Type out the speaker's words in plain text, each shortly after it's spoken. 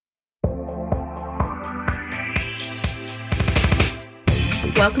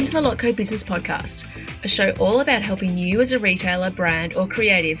Welcome to the Lotco Business Podcast, a show all about helping you as a retailer, brand, or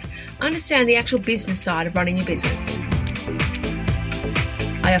creative understand the actual business side of running your business.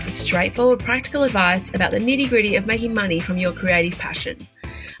 I offer straightforward, practical advice about the nitty-gritty of making money from your creative passion.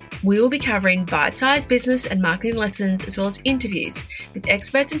 We will be covering bite-sized business and marketing lessons, as well as interviews with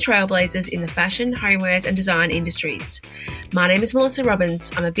experts and trailblazers in the fashion, homewares, and design industries. My name is Melissa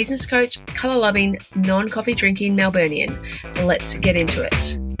Robbins. I'm a business coach, colour-loving, non-coffee drinking Melburnian. Let's get into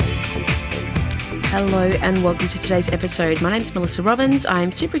it. Hello and welcome to today's episode. My name is Melissa Robbins.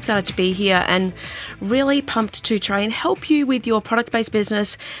 I'm super excited to be here and really pumped to try and help you with your product-based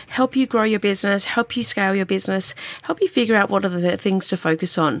business, help you grow your business, help you scale your business, help you figure out what are the things to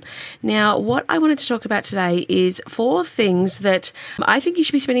focus on. Now, what I wanted to talk about today is 4 things that I think you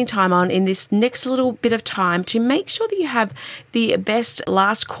should be spending time on in this next little bit of time to make sure that you have the best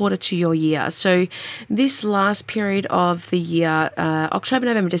last quarter to your year. So this last period of the year, October,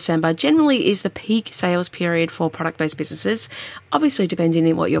 November, December, generally is the peak sales period for product-based businesses. Obviously, depending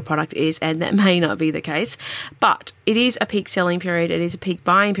on what your product is, and that may not be the case, but it is a peak selling period. It is a peak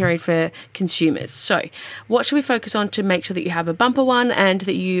buying period for consumers. So what should we focus on to make sure that you have a bumper one and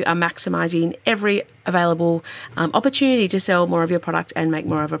that you are maximizing every available opportunity to sell more of your product and make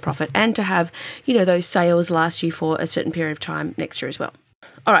more of a profit, and to have, those sales last you for a certain period of time next year as well.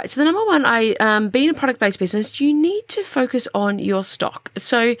 All right, so the number one, being a product-based business, you need to focus on your stock.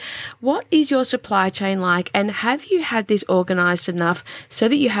 So what is your supply chain like, and have you had this organized enough so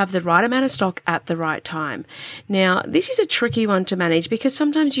that you have the right amount of stock at the right time? Now, this is a tricky one to manage because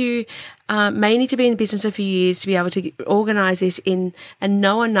sometimes you may need to be in business a few years to be able to organize this in and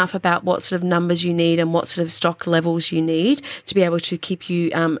know enough about what sort of numbers you need and what sort of stock levels you need to be able to keep you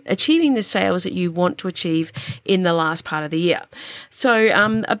achieving the sales that you want to achieve in the last part of the year. So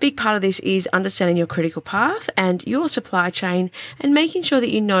a big part of this is understanding your critical path and your supply chain and making sure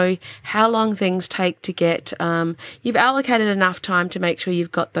that you know how long things take to get. You've allocated enough time to make sure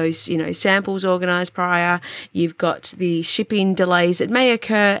you've got those, samples organized prior, you've got the shipping delays that may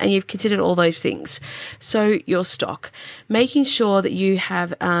occur, and you've considered all those things. So your stock, making sure that you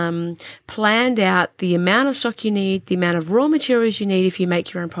have planned out the amount of stock you need, the amount of raw materials you need if you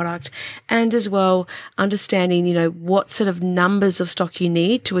make your own product, and as well understanding, what sort of numbers of stock you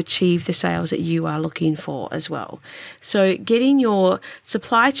need to achieve the sales that you are looking for as well. So getting your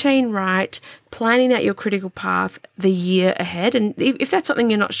supply chain right, planning out your critical path the year ahead. And if that's something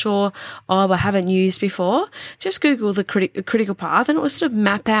you're not sure of or haven't used before, just Google the critical path and it will sort of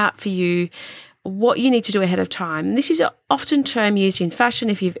map out for you what you need to do ahead of time. This is often a term used in fashion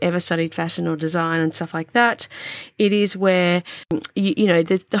if you've ever studied fashion or design and stuff like that. It is where,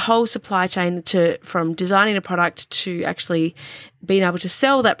 the whole supply chain from designing a product to actually being able to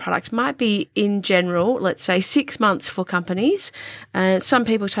sell that product might be, in general, let's say 6 months for companies. Some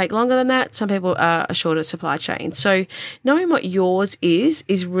people take longer than that. Some people are a shorter supply chain. So knowing what yours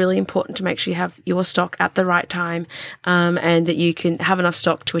is really important to make sure you have your stock at the right time and that you can have enough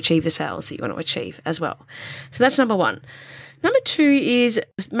stock to achieve the sales that you want to achieve as well. So that's number one. Number 2 is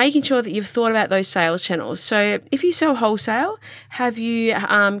making sure that you've thought about those sales channels. So if you sell wholesale, have you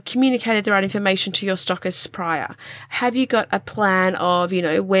communicated the right information to your stockists prior? Have you got a plan of,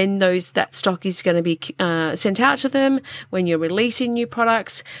 when that stock is going to be sent out to them, when you're releasing new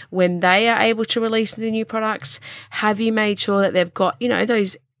products, when they are able to release the new products? Have you made sure that they've got,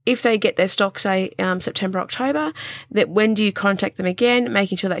 those, if they get their stock, say, September, October, that when do you contact them again,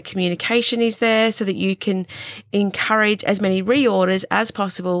 making sure that communication is there so that you can encourage as many reorders as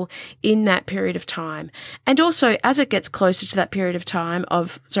possible in that period of time. And also, as it gets closer to that period of time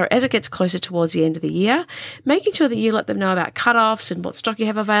as it gets closer towards the end of the year, making sure that you let them know about cutoffs and what stock you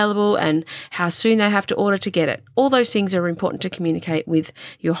have available and how soon they have to order to get it. All those things are important to communicate with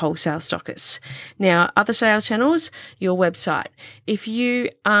your wholesale stockists. Now, other sales channels, your website. If you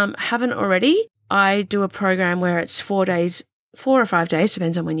haven't already, I do a program where it's 4 or 5 days,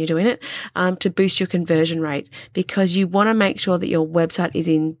 depends on when you're doing it, to boost your conversion rate, because you want to make sure that your website is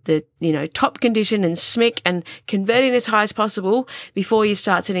in the, top condition and SMIC and converting as high as possible before you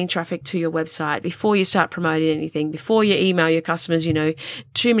start sending traffic to your website, before you start promoting anything, before you email your customers,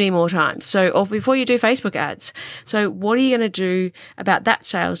 too many more times. Or before you do Facebook ads. So what are you going to do about that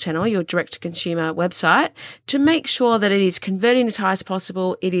sales channel, your direct to consumer website, to make sure that it is converting as high as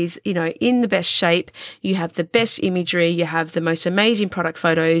possible? It is, in the best shape. You have the best imagery. You have the most amazing product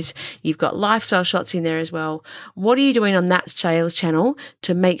photos. You've got lifestyle shots in there as well. What are you doing on that sales channel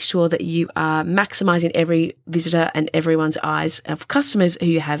to make sure that you are maximizing every visitor and everyone's eyes of customers who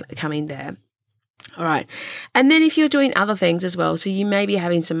you have coming there? All right. And then if you're doing other things as well, so you may be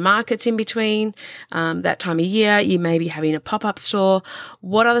having some markets in between that time of year, you may be having a pop-up store.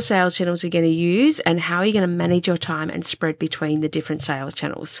 What other sales channels are you going to use, and how are you going to manage your time and spread between the different sales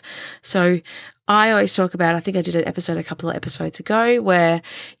channels? So I always talk about, I think I did an episode a couple of episodes ago, where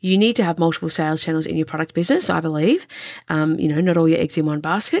you need to have multiple sales channels in your product business, I believe. Not all your eggs in one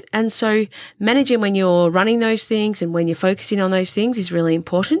basket. And so managing when you're running those things and when you're focusing on those things is really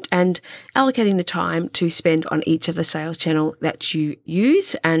important, and allocating the time to spend on each of the sales channel that you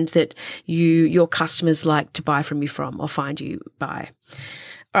use and that your customers like to buy from you from or find you by.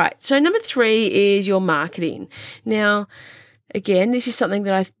 All right. So number 3 is your marketing. Now, again, this is something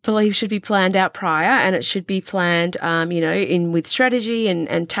that I believe should be planned out prior, and it should be planned, with strategy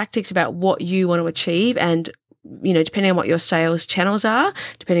and tactics about what you want to achieve, and, depending on what your sales channels are,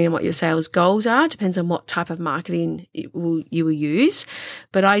 depending on what your sales goals are, depends on what type of marketing you will use.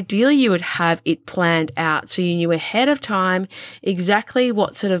 But ideally, you would have it planned out so you knew ahead of time exactly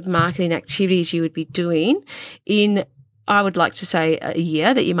what sort of marketing activities you would be doing in, I would like to say, a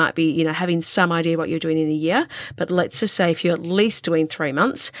year, that you might be, having some idea what you're doing in a year. But let's just say if you're at least doing 3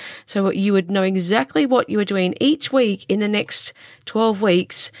 months, so you would know exactly what you are doing each week in the next 12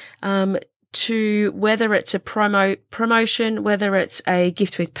 weeks, to whether it's a promotion, whether it's a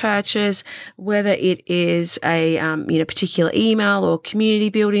gift with purchase, whether it is a particular email or community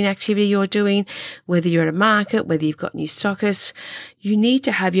building activity you're doing, whether you're at a market, whether you've got new stockists. You need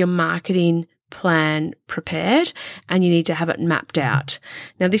to have your marketing plan prepared, and you need to have it mapped out.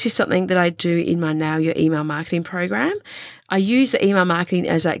 Now, this is something that I do in my Now Your Email Marketing program. I use the email marketing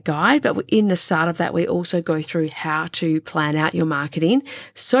as that guide, but in the start of that, we also go through how to plan out your marketing.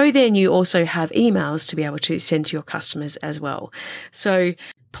 So then you also have emails to be able to send to your customers as well. So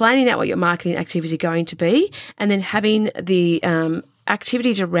planning out what your marketing activities are going to be, and then having the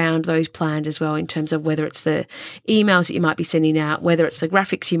activities around those planned as well, in terms of whether it's the emails that you might be sending out, whether it's the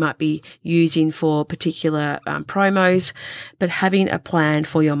graphics you might be using for particular promos, but having a plan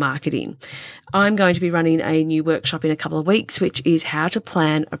for your marketing. I'm going to be running a new workshop in a couple of weeks, which is how to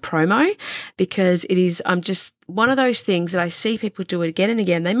plan a promo, because I'm just one of those things that I see people do it again and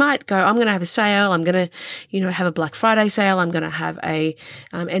again. They might go, I'm going to have a sale. I'm going to, have a Black Friday sale. I'm going to have a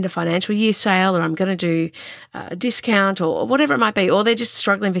end of financial year sale, or I'm going to do a discount, or whatever it might be. Or they're just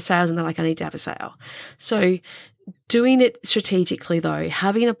struggling for sales and they're like, I need to have a sale. So doing it strategically, though,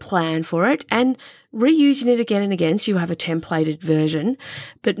 having a plan for it and reusing it again and again, so you have a templated version,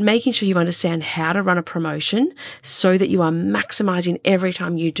 but making sure you understand how to run a promotion so that you are maximizing every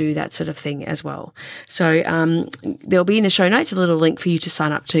time you do that sort of thing as well. So there'll be in the show notes a little link for you to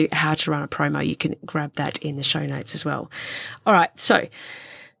sign up to how to run a promo. You can grab that in the show notes as well. All right, so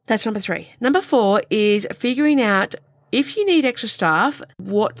that's number 3. Number 4 is figuring out, if you need extra staff,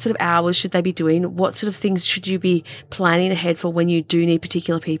 what sort of hours should they be doing? What sort of things should you be planning ahead for when you do need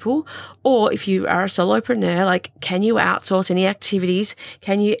particular people? Or if you are a solopreneur, can you outsource any activities?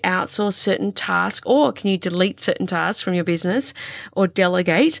 Can you outsource certain tasks, or can you delete certain tasks from your business or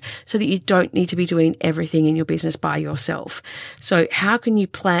delegate so that you don't need to be doing everything in your business by yourself? So how can you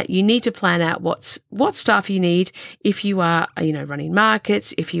plan? You need to plan out what staff you need if you are, running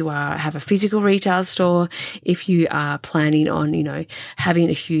markets, if you have a physical retail store, if you are planning on, having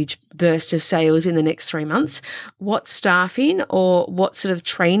a huge burst of sales in the next 3 months. What staffing or what sort of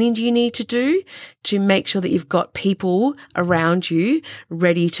training do you need to do to make sure that you've got people around you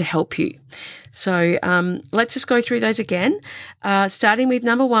ready to help you? So let's just go through those again. Starting with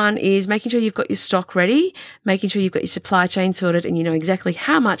number 1 is making sure you've got your stock ready, making sure you've got your supply chain sorted, and you know exactly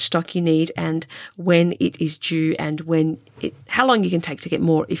how much stock you need and when it is due, and how long you can take to get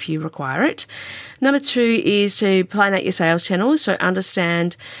more if you require it. Number 2 is to plan out your sales channels. So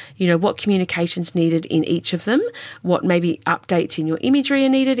understand, what communications needed in each of them, what maybe updates in your imagery are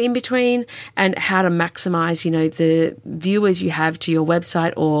needed in between, and how to maximize, the viewers you have to your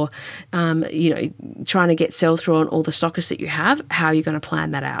website, or, trying to get sell through on all the stockists that you have, how you're going to plan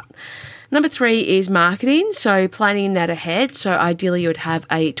that out. Number 3 is marketing. So planning that ahead. So ideally you would have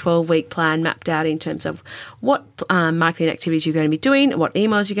a 12-week plan mapped out in terms of what marketing activities you're going to be doing, what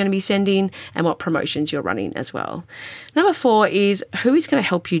emails you're going to be sending, and what promotions you're running as well. Number 4 is who is going to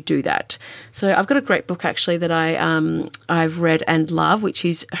help you do that. So I've got a great book actually that I've read and love, which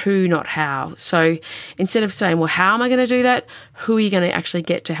is Who Not How. So instead of saying, well, how am I going to do that? Who are you going to actually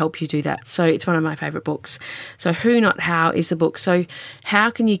get to help you do that? So it's one of my favorite books. So Who Not How is the book. So how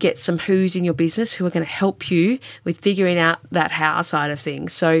can you get some who who's in your business who are going to help you with figuring out that how side of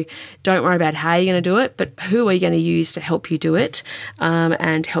things. So don't worry about how you're going to do it, but who are you going to use to help you do it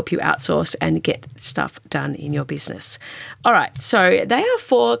and help you outsource and get stuff done in your business. All right, so they are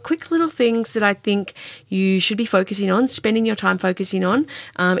 4 quick little things that I think you should be focusing on, spending your time focusing on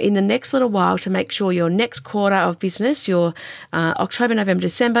in the next little while to make sure your next quarter of business, your October, November,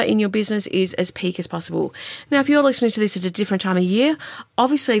 December in your business is as peak as possible. Now, if you're listening to this at a different time of year,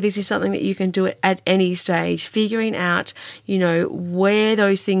 obviously this is something that you can do at any stage, figuring out, where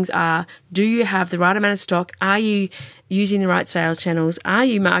those things are. Do you have the right amount of stock? Are you using the right sales channels? Are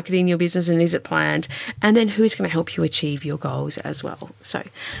you marketing your business and is it planned? And then who's going to help you achieve your goals as well? So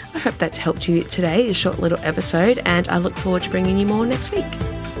I hope that's helped you today, a short little episode, and I look forward to bringing you more next week.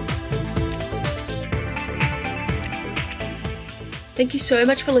 Thank you so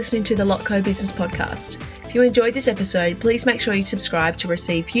much for listening to the Lotco Business Podcast. If you enjoyed this episode, please make sure you subscribe to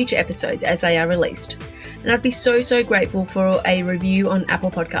receive future episodes as they are released. And I'd be so grateful for a review on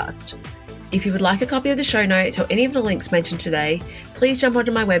Apple Podcast. If you would like a copy of the show notes or any of the links mentioned today, please jump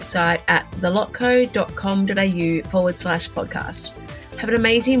onto my website at thelotco.com.au/podcast. Have an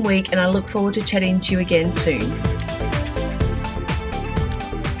amazing week, and I look forward to chatting to you again soon.